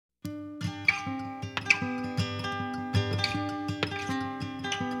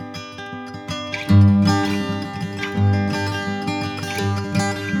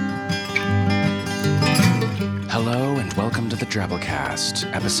to the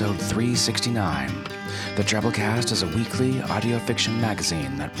Drabblecast, episode 369. The Drabblecast is a weekly audio fiction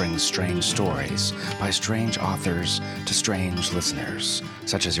magazine that brings strange stories by strange authors to strange listeners,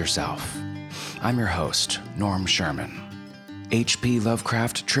 such as yourself. I'm your host, Norm Sherman. H.P.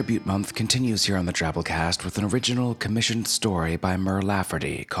 Lovecraft Tribute Month continues here on the Drabblecast with an original commissioned story by Mur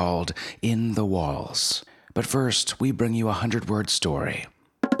Lafferty called In the Walls. But first, we bring you a 100-word story.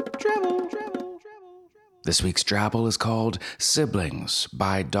 This week's Drabble is called Siblings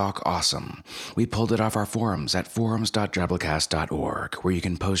by Doc Awesome. We pulled it off our forums at forums.drabblecast.org, where you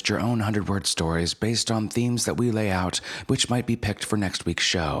can post your own 100-word stories based on themes that we lay out, which might be picked for next week's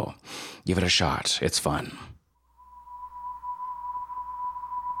show. Give it a shot. It's fun.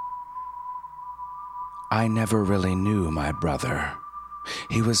 I never really knew my brother.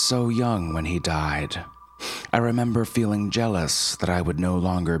 He was so young when he died. I remember feeling jealous that I would no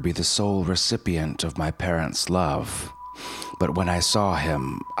longer be the sole recipient of my parents' love. But when I saw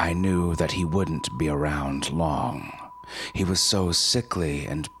him, I knew that he wouldn't be around long. He was so sickly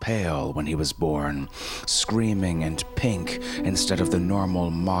and pale when he was born, screaming and pink instead of the normal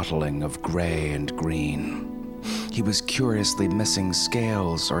mottling of gray and green. He was curiously missing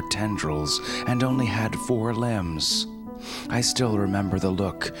scales or tendrils and only had 4 limbs. I still remember the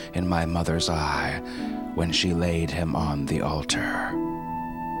look in my mother's eye when she laid him on the altar.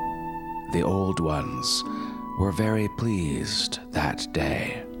 The old ones were very pleased that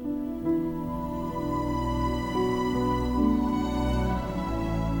day.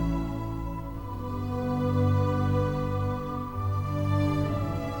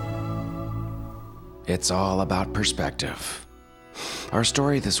 It's all about perspective. Our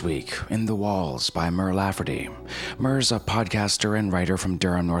story this week, In the Walls by Mur Lafferty. Mur's a podcaster and writer from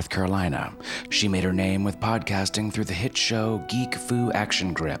Durham, North Carolina. She made her name with podcasting through the hit show Geek Fu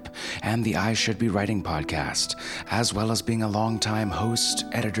Action Grip and the I Should Be Writing podcast, as well as being a longtime host,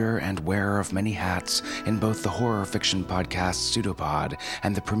 editor, and wearer of many hats in both the horror fiction podcast Pseudopod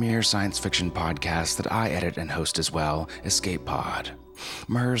and the premier science fiction podcast that I edit and host as well, Escape Pod.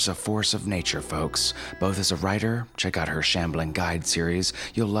 Mur's a force of nature, folks. Both as a writer, check out her Shambling Guide series.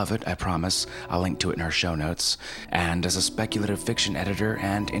 You'll love it, I promise. I'll link to it in our show notes. And as a speculative fiction editor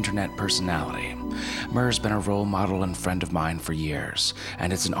and internet personality. Mur's been a role model and friend of mine for years,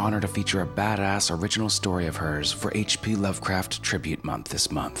 and it's an honor to feature a badass original story of hers for H.P. Lovecraft Tribute Month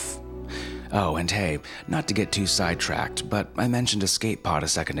this month. Oh, and hey, not to get too sidetracked, but I mentioned Escape Pod a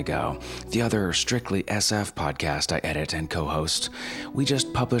second ago, the other strictly SF podcast I edit and co-host. We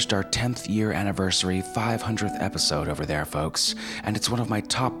just published our 10th year anniversary 500th episode over there, folks, and it's one of my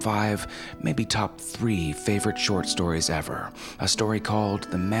top 5, maybe top 3 favorite short stories ever, a story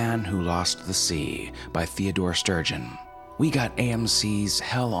called The Man Who Lost the Sea by Theodore Sturgeon. We got AMC's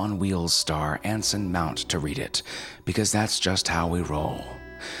Hell on Wheels star Anson Mount to read it, because that's just how we roll.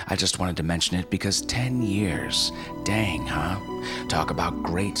 I just wanted to mention it because 10 years. Dang, huh? Talk about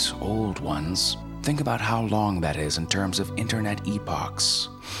great old ones. Think about how long that is in terms of internet epochs.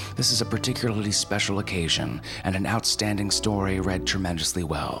 This is a particularly special occasion and an outstanding story read tremendously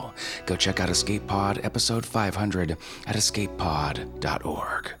well. Go check out Escape Pod episode 500 at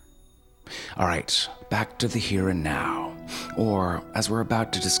escapepod.org. All right, back to the here and now, or as we're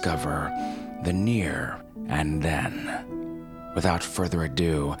about to discover, the near and then. Without further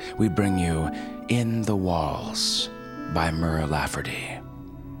ado, we bring you In the Walls by Mur Lafferty.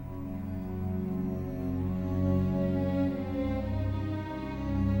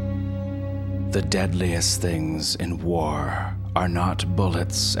 The deadliest things in war are not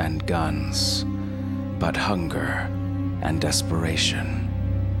bullets and guns, but hunger and desperation.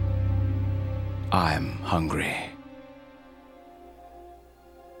 I'm hungry.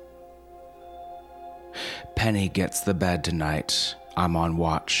 Penny gets the bed tonight. I'm on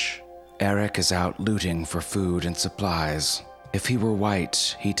watch. Erik is out looting for food and supplies. If he were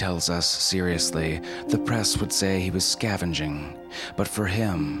white, he tells us seriously, the press would say he was scavenging. But for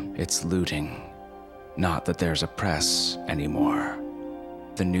him, it's looting. Not that there's a press anymore.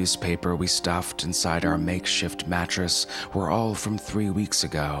 The newspaper we stuffed inside our makeshift mattress were all from 3 weeks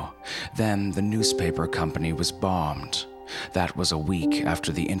ago. Then the newspaper company was bombed. That was a week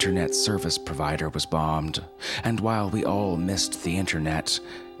after the internet service provider was bombed, and while we all missed the internet,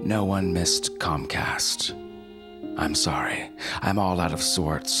 no one missed Comcast. I'm sorry, I'm all out of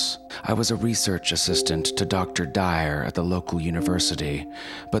sorts. I was a research assistant to Dr. Dyer at the local university,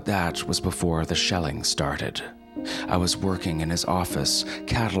 but that was before the shelling started. I was working in his office,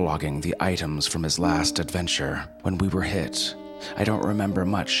 cataloging the items from his last adventure, when we were hit. I don't remember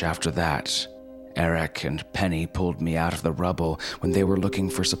much after that. Erik and Penny pulled me out of the rubble when they were looking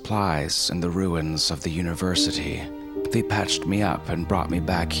for supplies in the ruins of the university. They patched me up and brought me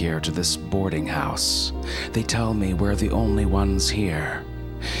back here to this boarding house. They tell me we're the only ones here.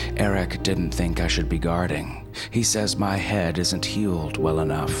 Erik didn't think I should be guarding. He says my head isn't healed well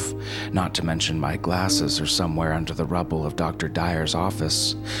enough, not to mention my glasses are somewhere under the rubble of Dr. Dyer's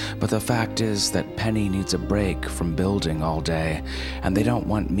office. But the fact is that Penny needs a break from building all day, and they don't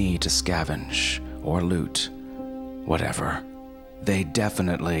want me to scavenge or loot. Whatever. They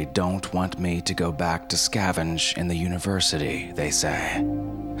definitely don't want me to go back to scavenge in the university, they say.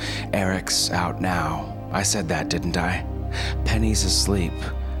 Erik's out now. I said that, didn't I? Penny's asleep.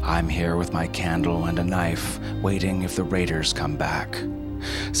 I'm here with my candle and a knife, waiting if the raiders come back.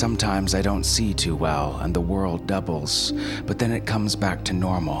 Sometimes I don't see too well and the world doubles, but then it comes back to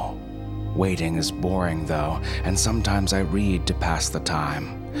normal. Waiting is boring though, and sometimes I read to pass the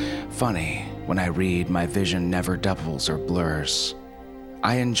time. Funny, when I read, my vision never doubles or blurs.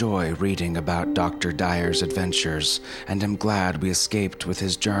 I enjoy reading about Dr. Dyer's adventures, and am glad we escaped with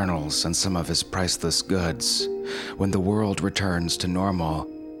his journals and some of his priceless goods. When the world returns to normal,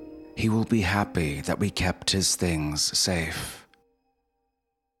 he will be happy that we kept his things safe.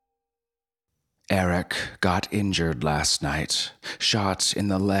 Erik got injured last night, shot in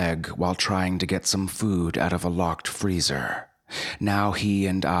the leg while trying to get some food out of a locked freezer. Now he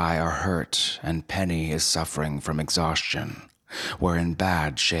and I are hurt, and Penny is suffering from exhaustion. We're in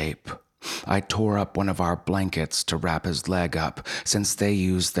bad shape. I tore up one of our blankets to wrap his leg up, since they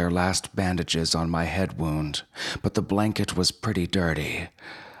used their last bandages on my head wound, but the blanket was pretty dirty.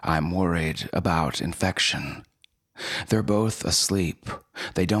 I'm worried about infection. They're both asleep.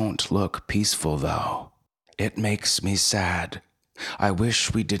 They don't look peaceful, though. It makes me sad. I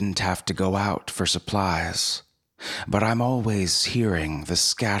wish we didn't have to go out for supplies. But I'm always hearing the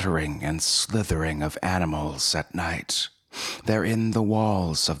scattering and slithering of animals at night. They're in the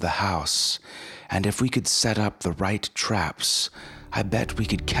walls of the house, and if we could set up the right traps, I bet we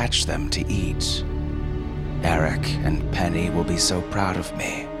could catch them to eat. Erik and Penny will be so proud of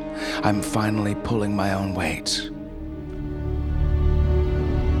me. I'm finally pulling my own weight.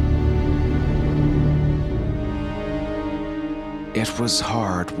 It was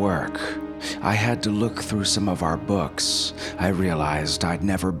hard work. I had to look through some of our books. I realized I'd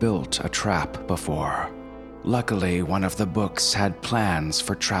never built a trap before. Luckily, one of the books had plans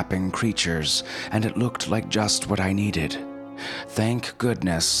for trapping creatures, and it looked like just what I needed. Thank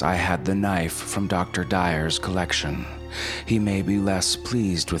goodness I had the knife from Dr. Dyer's collection. He may be less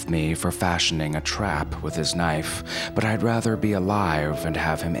pleased with me for fashioning a trap with his knife, but I'd rather be alive and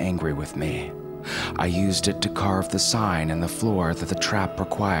have him angry with me. I used it to carve the sign in the floor that the trap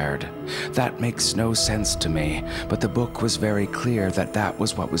required. That makes no sense to me, but the book was very clear that that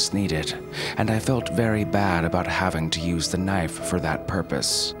was what was needed, and I felt very bad about having to use the knife for that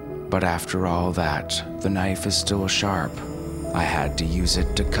purpose. But after all that, the knife is still sharp. I had to use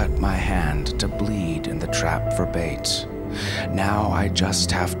it to cut my hand to bleed in the trap for bait. Now I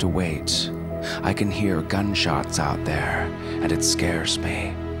just have to wait. I can hear gunshots out there, and it scares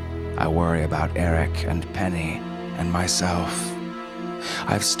me. I worry about Erik and Penny and myself.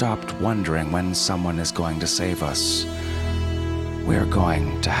 I've stopped wondering when someone is going to save us. We're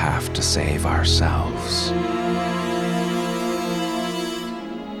going to have to save ourselves.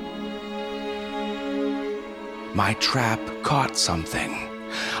 My trap caught something.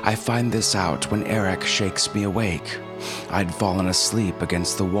 I find this out when Erik shakes me awake. I'd fallen asleep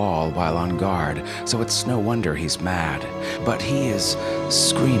against the wall while on guard, so it's no wonder he's mad. But he is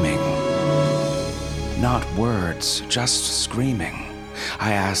screaming. Not words, just screaming.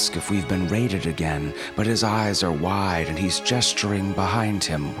 I ask if we've been raided again, but his eyes are wide and he's gesturing behind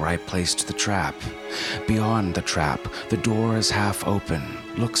him where I placed the trap. Beyond the trap, the door is half open,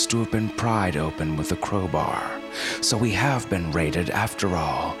 looks to have been pried open with a crowbar. So we have been raided after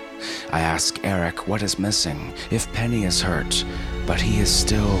all. I ask Erik what is missing, if Penny is hurt, but he is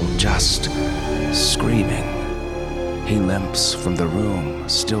still just screaming. He limps from the room,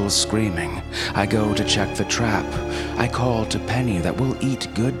 still screaming. I go to check the trap. I call to Penny that we'll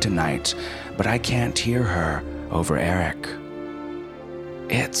eat good tonight, but I can't hear her over Erik.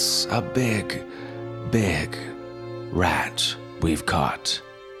 It's a big, big rat we've caught.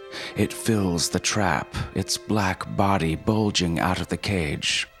 It fills the trap, its black body bulging out of the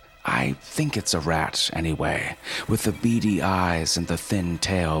cage. I think it's a rat anyway. With the beady eyes and the thin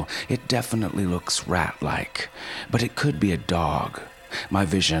tail, it definitely looks rat-like. But it could be a dog. My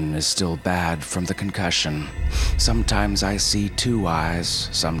vision is still bad from the concussion. Sometimes I see 2 eyes,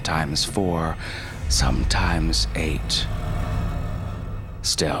 sometimes 4, sometimes 8.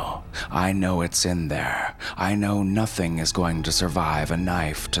 Still, I know it's in there. I know nothing is going to survive a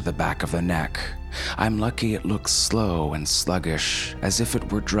knife to the back of the neck. I'm lucky it looks slow and sluggish, as if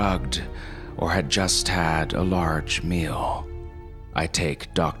it were drugged or had just had a large meal. I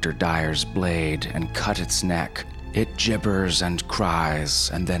take Dr. Dyer's blade and cut its neck. It gibbers and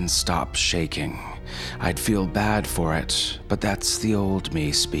cries and then stops shaking. I'd feel bad for it, but that's the old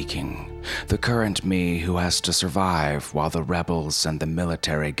me speaking. The current me who has to survive while the rebels and the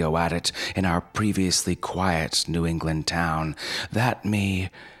military go at it in our previously quiet New England town. That me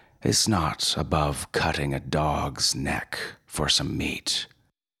is not above cutting a dog's neck for some meat.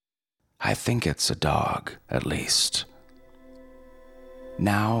 I think it's a dog, at least.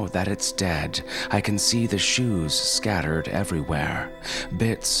 Now that it's dead, I can see the shoes scattered everywhere.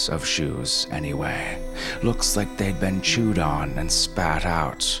 Bits of shoes, anyway. Looks like they'd been chewed on and spat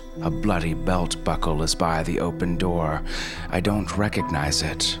out. A bloody belt buckle is by the open door. I don't recognize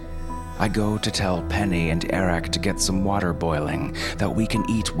it. I go to tell Penny and Erik to get some water boiling, that we can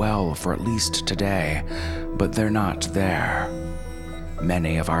eat well for at least today, but they're not there.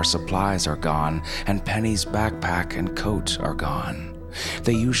 Many of our supplies are gone, and Penny's backpack and coat are gone.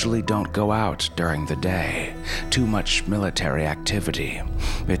 They usually don't go out during the day. Too much military activity.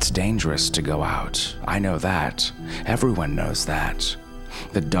 It's dangerous to go out. I know that. Everyone knows that.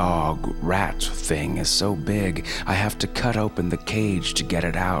 The dog-rat thing is so big, I have to cut open the cage to get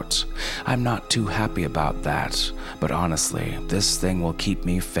it out. I'm not too happy about that, but honestly, this thing will keep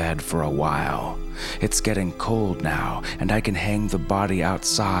me fed for a while. It's getting cold now, and I can hang the body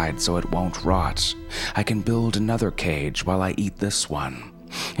outside so it won't rot. I can build another cage while I eat this one.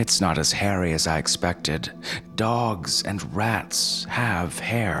 It's not as hairy as I expected. Dogs and rats have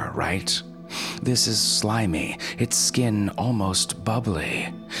hair, right? This is slimy, its skin almost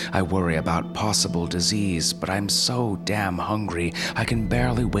bubbly. I worry about possible disease, but I'm so damn hungry I can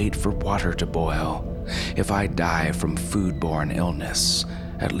barely wait for water to boil. If I die from foodborne illness,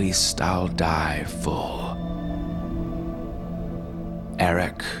 at least I'll die full.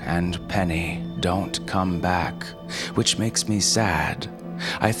 Erik and Penny don't come back, which makes me sad.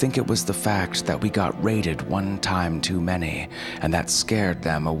 I think it was the fact that we got raided one time too many, and that scared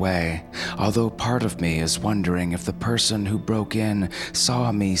them away, although part of me is wondering if the person who broke in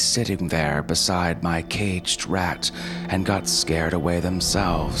saw me sitting there beside my caged rat and got scared away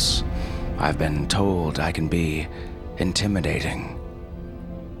themselves. I've been told I can be intimidating.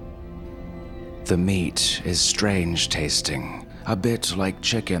 The meat is strange tasting. A bit like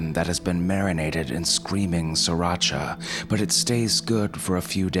chicken that has been marinated in screaming sriracha, but it stays good for a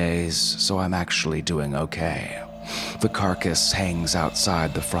few days, so I'm actually doing okay. The carcass hangs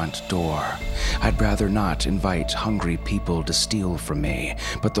outside the front door. I'd rather not invite hungry people to steal from me,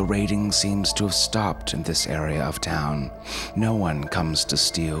 but the raiding seems to have stopped in this area of town. No one comes to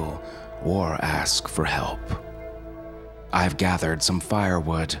steal or ask for help. I've gathered some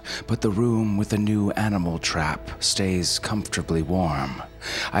firewood, but the room with the new animal trap stays comfortably warm.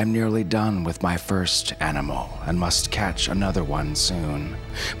 I'm nearly done with my first animal and must catch another one soon.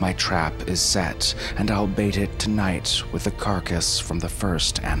 My trap is set, and I'll bait it tonight with the carcass from the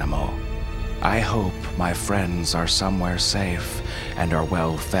first animal. I hope my friends are somewhere safe and are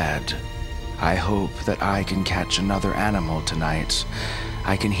well fed. I hope that I can catch another animal tonight.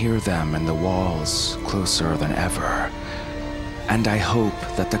 I can hear them in the walls, closer than ever. And I hope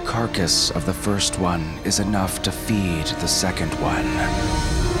that the carcass of the first one is enough to feed the second one,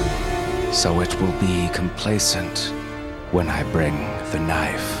 so it will be complacent when I bring the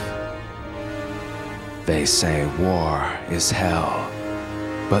knife. They say war is hell,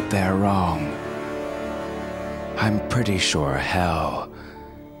 but they're wrong. I'm pretty sure hell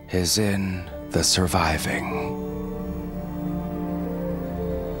is in the surviving.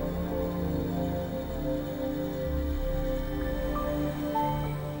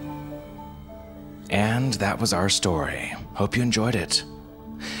 And that was our story. Hope you enjoyed it.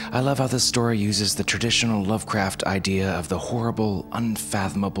 I love how this story uses the traditional Lovecraft idea of the horrible,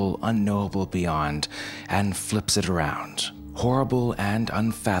 unfathomable, unknowable beyond and flips it around. Horrible and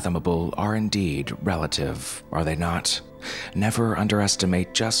unfathomable are indeed relative, are they not? Never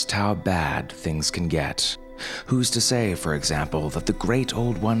underestimate just how bad things can get. Who's to say, for example, that the great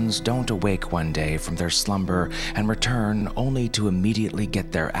old ones don't awake one day from their slumber and return only to immediately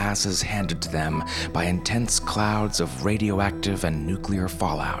get their asses handed to them by intense clouds of radioactive and nuclear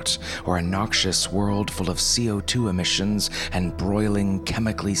fallout, or a noxious world full of CO2 emissions and broiling,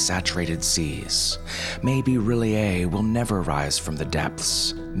 chemically saturated seas? Maybe Rillier will never rise from the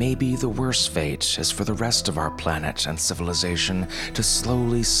depths. Maybe the worst fate is for the rest of our planet and civilization to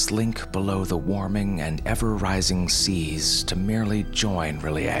slowly slink below the warming and ever ever-rising seas to merely join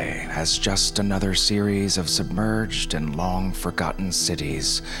Relie as just another series of submerged and long-forgotten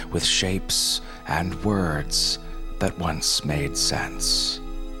cities with shapes and words that once made sense.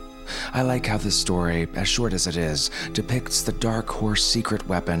 I like how this story, as short as it is, depicts the dark horse secret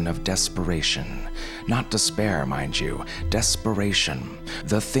weapon of desperation. Not despair, mind you, desperation.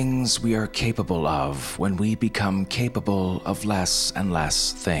 The things we are capable of when we become capable of less and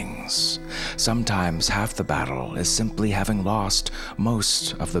less things. Sometimes half the battle is simply having lost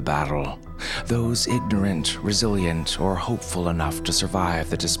most of the battle. Those ignorant, resilient, or hopeful enough to survive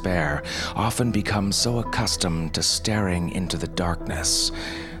the despair often become so accustomed to staring into the darkness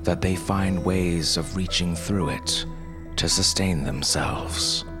that they find ways of reaching through it to sustain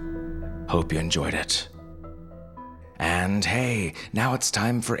themselves. Hope you enjoyed it. And hey, now it's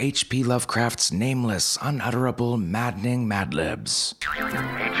time for H.P. Lovecraft's nameless, unutterable, maddening Madlibs.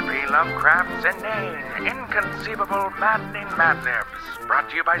 H.P. Lovecraft's inane, inconceivable, maddening Madlibs. Brought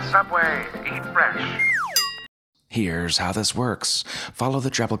to you by Subway. Eat fresh. Here's how this works. Follow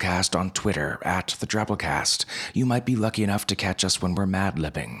the Drabblecast on Twitter @the Drabblecast. You might be lucky enough to catch us when we're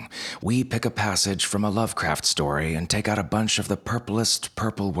mad-libbing. We pick a passage from a Lovecraft story and take out a bunch of the purplest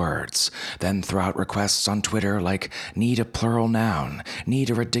purple words, then throw out requests on Twitter like need a plural noun, need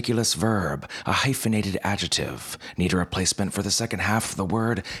a ridiculous verb, a hyphenated adjective, need a replacement for the second half of the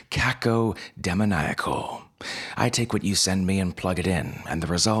word cacodemoniacal. I take what you send me and plug it in, and the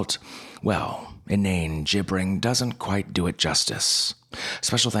result, well, inane gibbering doesn't quite do it justice.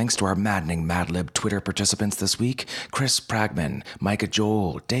 Special thanks to our maddening Madlib Twitter participants this week: Chris Pragman, Micah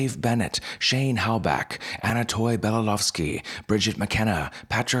Joel, Dave Bennett, Shane Halbach, Anatoly Belalovsky, Bridget McKenna,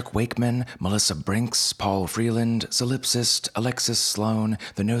 Patrick Wakeman, Melissa Brinks, Paul Freeland, Solipsist, Alexis Sloan,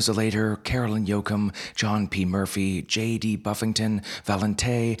 The Noselator, Carolyn Yoakum, John P. Murphy, J.D. Buffington,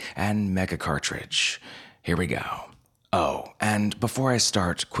 Valente, and Mega Cartridge. Here we go. Oh, and before I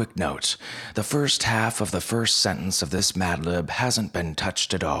start, quick note. The first half of the first sentence of this Madlib hasn't been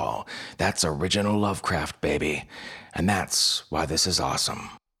touched at all. That's original Lovecraft, baby. And that's why this is awesome.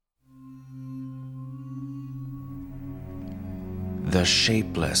 The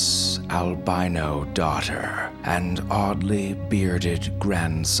shapeless albino daughter and oddly bearded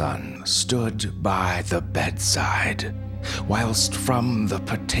grandson stood by the bedside, whilst from the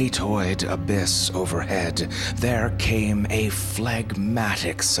potatoid abyss overhead there came a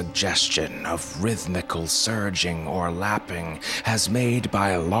phlegmatic suggestion of rhythmical surging or lapping as made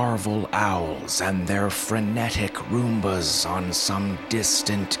by larval owls and their frenetic Roombas on some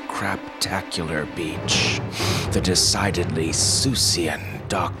distant craptacular beach. The decidedly Seussian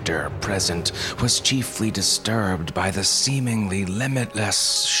doctor present was chiefly disturbed by the seemingly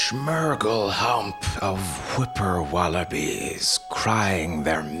limitless schmurgle hump of whipper-wallabies crying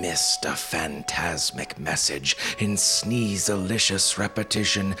their mist a phantasmic message in sneeze-alicious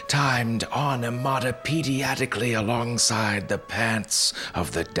repetition timed onomatopoetically alongside the pants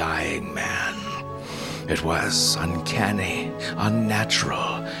of the dying man. It was uncanny,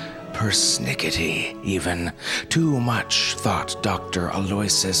 unnatural, persnickety, even. Too much, thought Dr.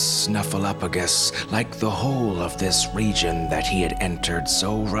 Aloysius Snuffleupagus, like the whole of this region that he had entered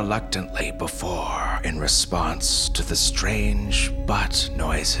so reluctantly before in response to the strange butt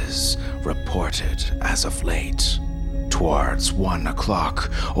noises reported as of late. Towards 1 o'clock,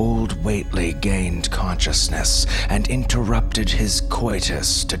 old Whately gained consciousness and interrupted his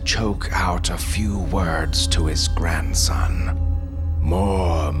coitus to choke out a few words to his grandson.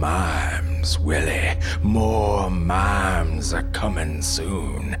 "More mimes, Willie, more mimes are coming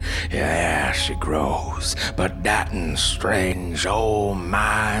soon. Yeah, she grows, but that'n strange old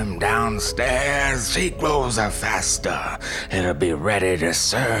mime downstairs, she grows a faster. It'll be ready to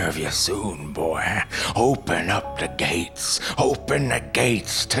serve you soon, boy. Open up the gates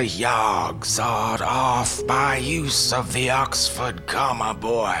to Yogg, sawed off by use of the Oxford comma,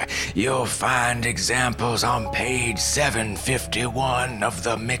 boy. You'll find examples on page 751 of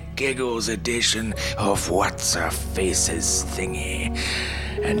the McGiggles edition of What's-Her-Face's thingy.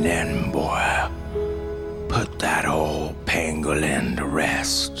 And then, boy, put that old pangolin to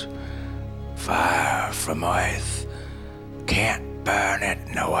rest. Fire from earth can't burn it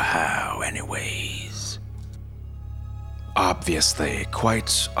nohow anyways." Obviously,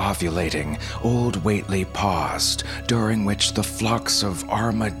 quite ovulating, old Whately paused, during which the flocks of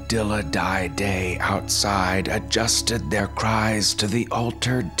armadillidae day outside adjusted their cries to the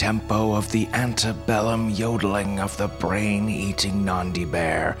altered tempo of the antebellum yodeling of the brain-eating Nandi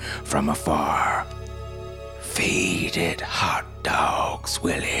bear from afar. "Feed it hot dogs,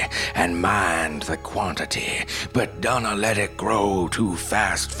 Willie, and mind the quantity, but dunna let it grow too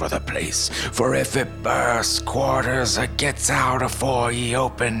fast for the place, for if it bursts quarters or gets out afore ye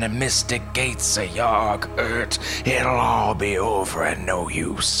open the mystic gates of Yarg Hurt, it'll all be over and no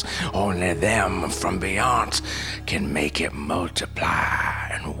use. Only them from beyond can make it multiply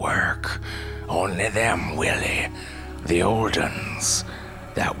and work. Only them, Willie, the old uns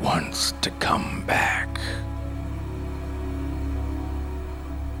that wants to come back.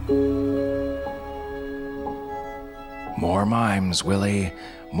 More mimes, Willie.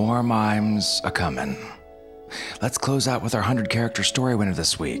 More mimes a-comin'. Let's close out with our 100-character story winner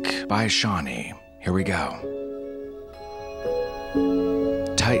this week by Shawnee. Here we go.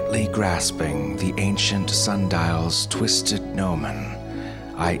 Tightly grasping the ancient sundial's twisted gnomon,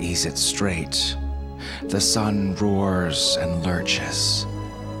 I ease it straight. The sun roars and lurches.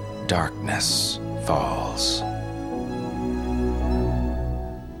 Darkness falls.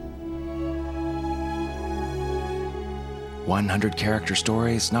 100-character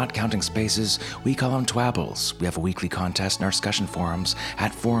stories, not counting spaces. We call them twabbles. We have a weekly contest in our discussion forums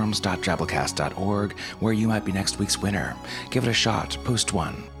at forums.drabblecast.org, where you might be next week's winner. Give it a shot. Post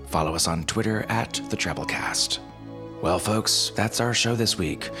one. Follow us on Twitter at the Drabblecast. Well, folks, that's our show this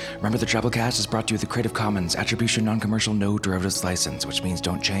week. Remember, the Drabblecast is brought to you with the Creative Commons Attribution Non-Commercial No Derivatives License, which means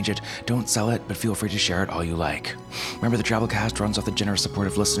don't change it, don't sell it, but feel free to share it all you like. Remember, the Drabblecast runs off the generous support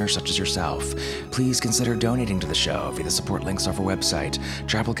of listeners such as yourself. Please consider donating to the show via the support links off our website,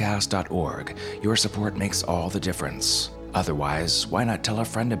 drabblecast.org. Your support makes all the difference. Otherwise, why not tell a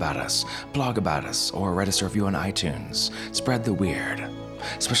friend about us, blog about us, or write us a review on iTunes? Spread the weird.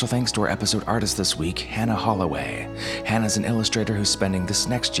 Special thanks to our episode artist this week, Hannah Holloway. Hannah's an illustrator who's spending this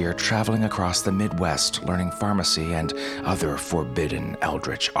next year traveling across the Midwest learning pharmacy and other forbidden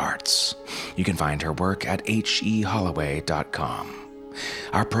eldritch arts. You can find her work at heholloway.com.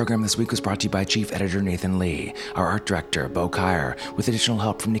 Our program this week was brought to you by Chief Editor Nathan Lee, our art director Bo Kyer, with additional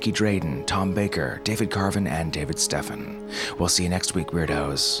help from Nikki Drayden, Tom Baker, David Carvin, and David Steffen. We'll see you next week,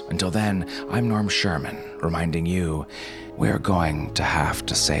 weirdos. Until then, I'm Norm Sherman, reminding you, we're going to have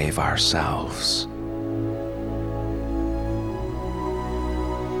to save ourselves.